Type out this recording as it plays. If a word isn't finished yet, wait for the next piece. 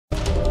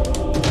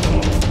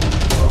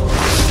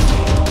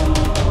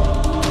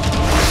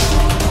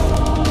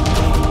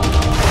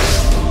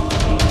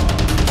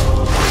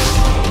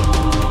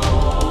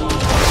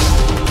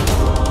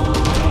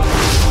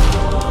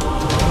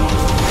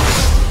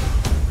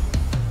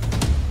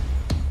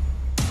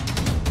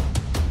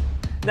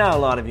Now, a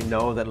lot of you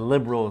know that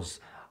liberals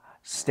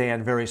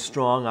stand very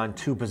strong on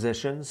two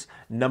positions.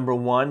 Number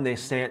one, they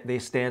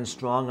stand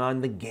strong on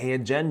the gay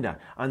agenda,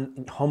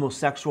 on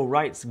homosexual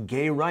rights,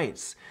 gay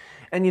rights.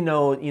 And you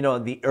know,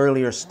 the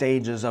earlier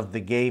stages of the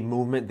gay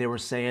movement, they were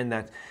saying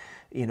that,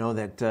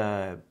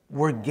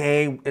 we're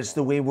gay, it's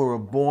the way we were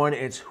born,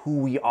 it's who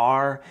we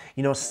are.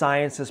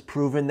 Science has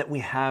proven that we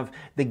have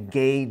the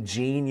gay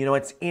gene,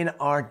 it's in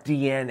our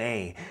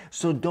DNA.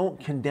 So don't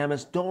condemn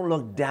us, don't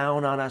look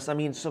down on us.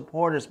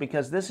 Support us,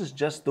 because this is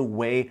just the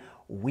way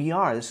we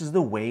are. This is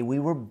the way we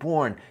were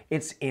born.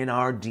 It's in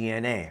our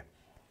DNA.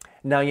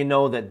 Now, you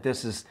know that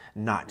this is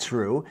not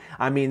true.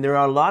 There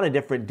are a lot of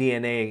different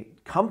DNA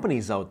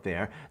companies out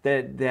there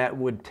that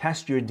would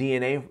test your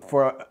DNA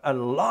for a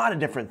lot of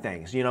different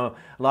things. A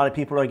lot of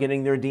people are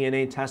getting their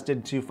DNA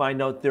tested to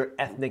find out their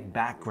ethnic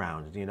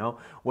background,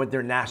 what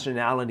their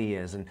nationality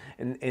is and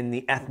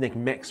the ethnic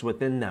mix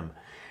within them.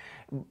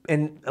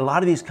 And a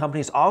lot of these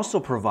companies also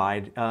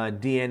provide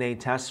DNA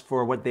tests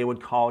for what they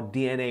would call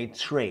DNA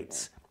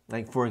traits.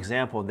 Like, for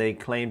example, they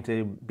claim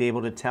to be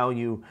able to tell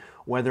you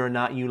whether or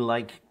not you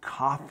like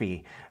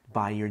coffee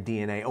by your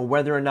DNA, or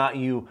whether or not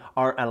you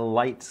are a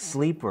light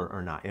sleeper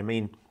or not.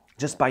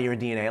 Just by your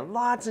DNA.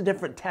 Lots of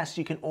different tests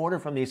you can order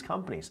from these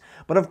companies.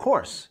 But of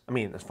course,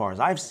 as far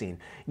as I've seen,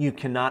 you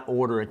cannot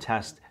order a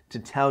test to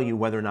tell you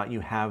whether or not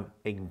you have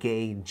a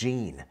gay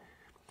gene.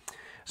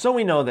 So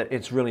we know that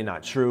it's really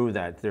not true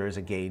that there is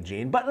a gay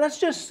gene, but let's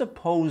just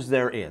suppose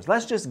there is.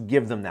 Let's just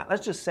give them that.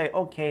 Let's just say,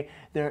 okay,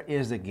 there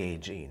is a gay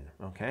gene,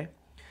 okay?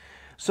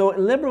 So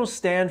liberals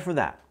stand for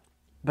that,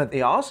 but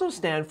they also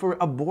stand for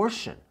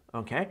abortion,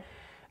 okay?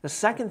 The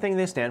second thing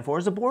they stand for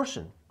is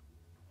abortion.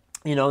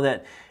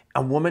 That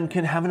a woman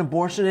can have an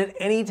abortion at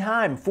any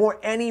time, for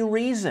any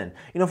reason.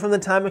 From the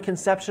time of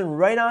conception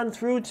right on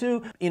through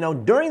to,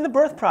 during the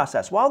birth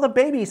process, while the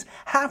baby's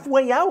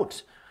halfway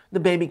out. The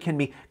baby can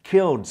be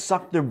killed,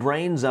 suck their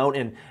brains out,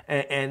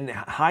 and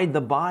hide the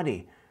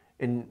body.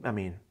 And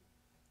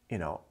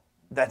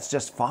that's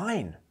just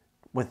fine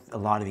with a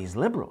lot of these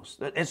liberals.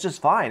 It's just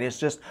fine. It's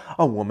just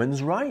a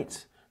woman's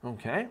right,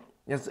 okay?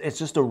 It's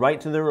just a right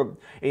to their,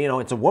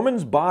 it's a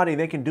woman's body.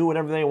 They can do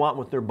whatever they want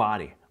with their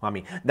body.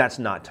 That's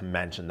not to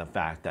mention the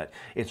fact that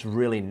it's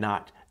really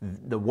not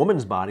the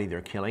woman's body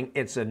they're killing.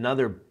 It's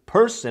another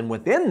person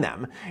within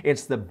them.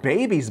 It's the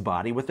baby's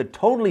body with a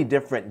totally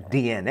different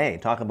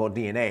DNA. Talk about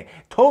DNA.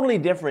 Totally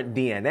different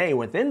DNA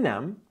within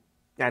them.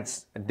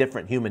 That's a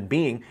different human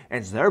being.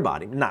 It's their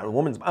body, not a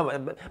woman's body.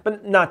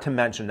 But not to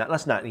mention that.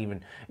 Let's not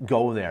even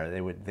go there,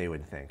 they would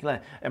think.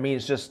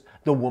 It's just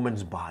the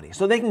woman's body.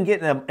 So they can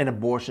get an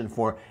abortion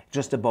for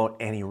just about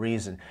any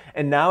reason.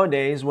 And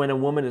nowadays, when a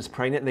woman is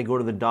pregnant, they go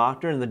to the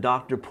doctor, and the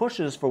doctor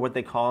pushes for what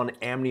they call an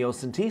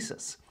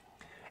amniocentesis.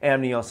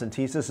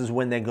 Amniocentesis is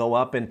when they go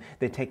up and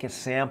they take a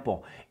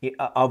sample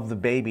of the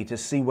baby to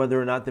see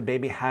whether or not the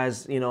baby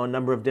has, a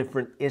number of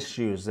different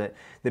issues that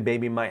the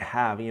baby might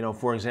have.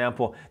 For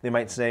example, they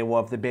might say,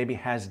 well, if the baby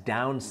has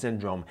Down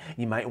syndrome,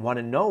 you might want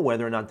to know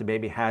whether or not the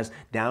baby has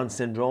Down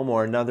syndrome,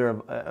 or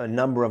a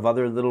number of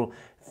other little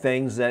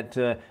things that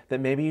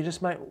maybe you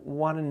just might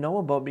want to know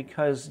about,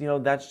 because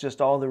that's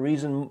just all the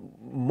reason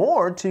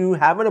more to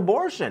have an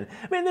abortion.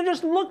 They're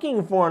just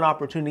looking for an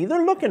opportunity.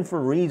 They're looking for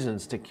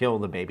reasons to kill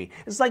the baby.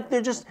 It's like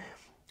they're just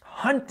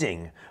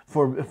hunting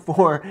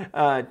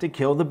to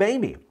kill the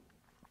baby,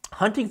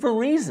 hunting for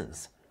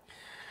reasons.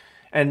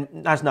 And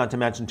that's not to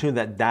mention too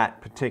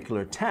that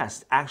particular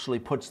test actually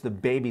puts the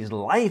baby's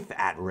life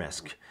at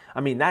risk.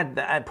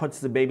 That puts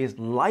the baby's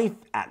life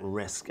at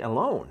risk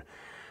alone.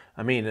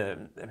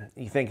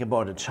 You think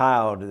about a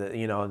child,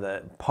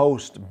 the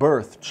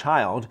post-birth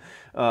child,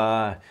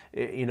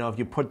 if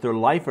you put their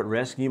life at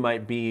risk, you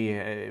might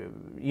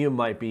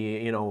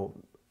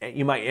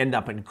end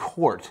up in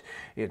court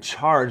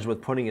charged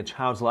with putting a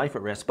child's life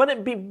at risk.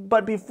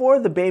 But before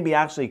the baby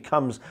actually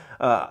comes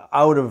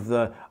travels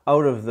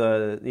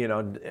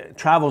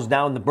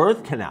down the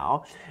birth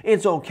canal,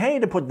 it's okay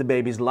to put the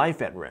baby's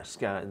life at risk.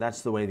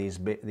 That's the way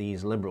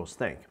these liberals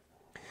think.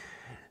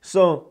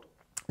 So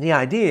the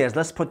idea is,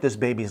 let's put this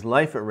baby's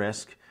life at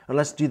risk, or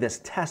let's do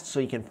this test so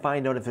you can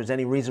find out if there's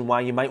any reason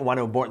why you might want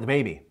to abort the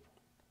baby.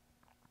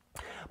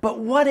 But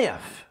what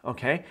if,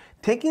 okay,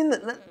 taking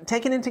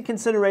into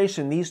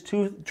consideration these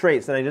two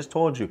traits that I just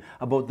told you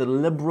about the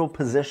liberal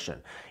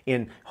position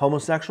in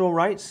homosexual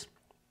rights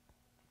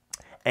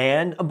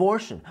and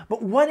abortion,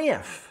 but what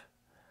if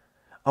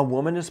a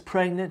woman is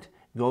pregnant,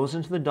 goes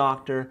into the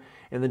doctor,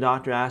 and the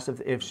doctor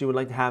asks if she would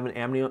like to have an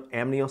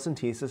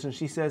amniocentesis, and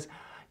she says,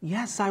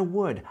 yes, I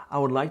would. I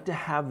would like to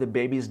have the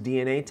baby's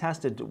DNA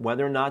tested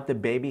whether or not the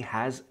baby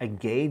has a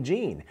gay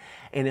gene.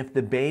 And if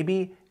the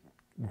baby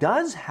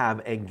does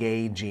have a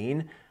gay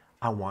gene,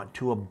 I want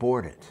to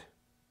abort it.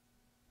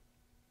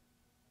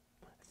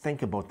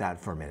 Think about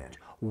that for a minute.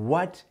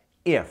 What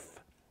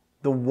if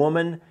a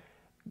woman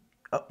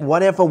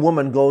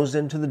goes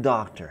into the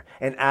doctor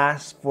and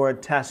asks for a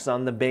test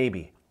on the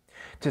baby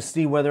to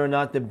see whether or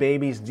not the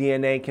baby's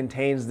DNA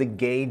contains the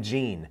gay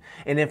gene?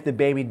 And if the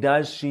baby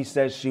does, she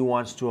says she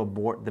wants to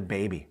abort the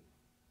baby.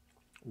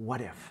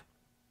 What if?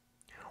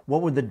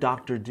 What would the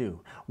doctor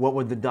do? What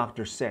would the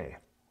doctor say?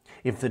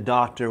 If the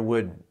doctor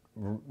would,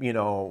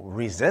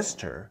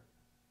 resist her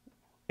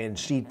and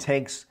she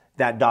takes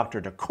that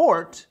doctor to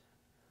court,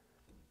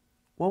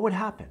 what would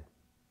happen?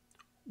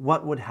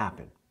 What would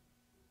happen?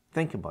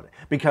 Think about it.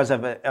 Because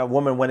if a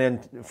woman went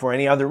in for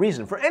any other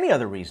reason,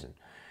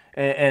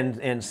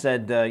 and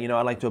said,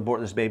 I'd like to abort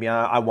this baby.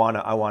 I want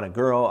a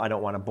girl. I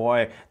don't want a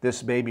boy.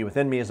 This baby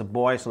within me is a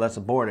boy, so let's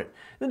abort it.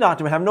 The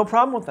doctor would have no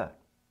problem with that.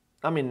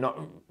 I mean,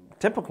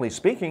 typically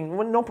speaking,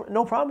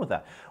 no problem with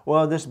that.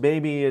 Well, this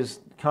baby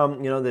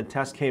the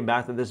test came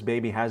back that this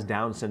baby has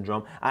Down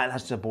syndrome.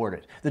 Let's abort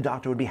it. The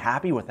doctor would be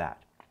happy with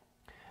that.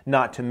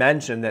 Not to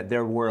mention that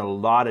there were a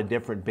lot of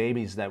different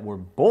babies that were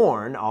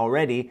born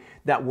already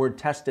that were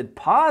tested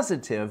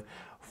positive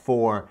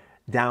for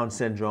Down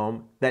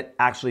syndrome that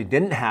actually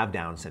didn't have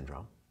Down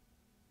syndrome.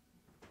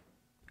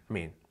 I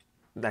mean,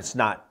 let's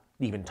not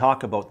even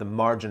talk about the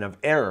margin of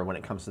error when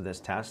it comes to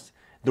this test.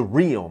 The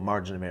real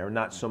margin of error,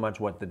 not so much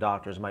what the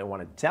doctors might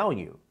want to tell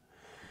you.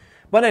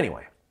 But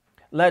anyway,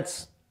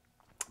 let's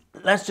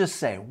just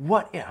say,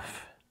 what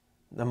if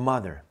the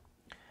mother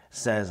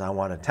says, I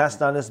want to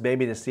test on this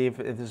baby to see if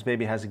this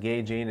baby has a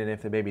gay gene, and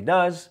if the baby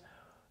does,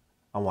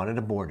 I want it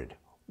aborted.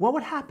 What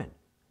would happen?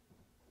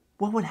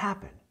 What would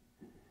happen?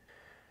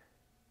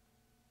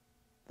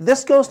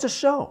 This goes to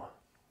show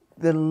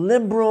the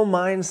liberal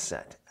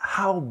mindset,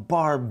 how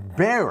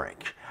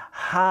barbaric,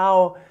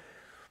 how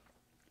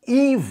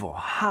evil,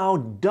 how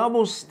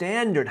double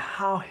standard,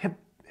 how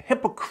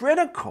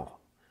hypocritical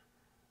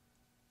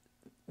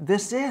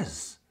this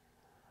is.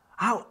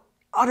 How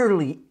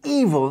utterly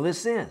evil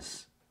this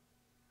is.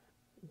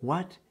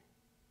 What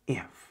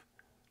if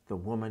the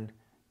woman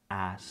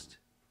asked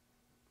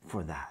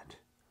for that?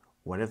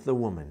 What if the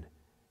woman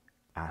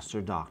asked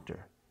her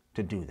doctor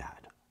to do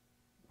that?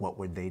 What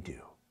would they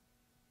do?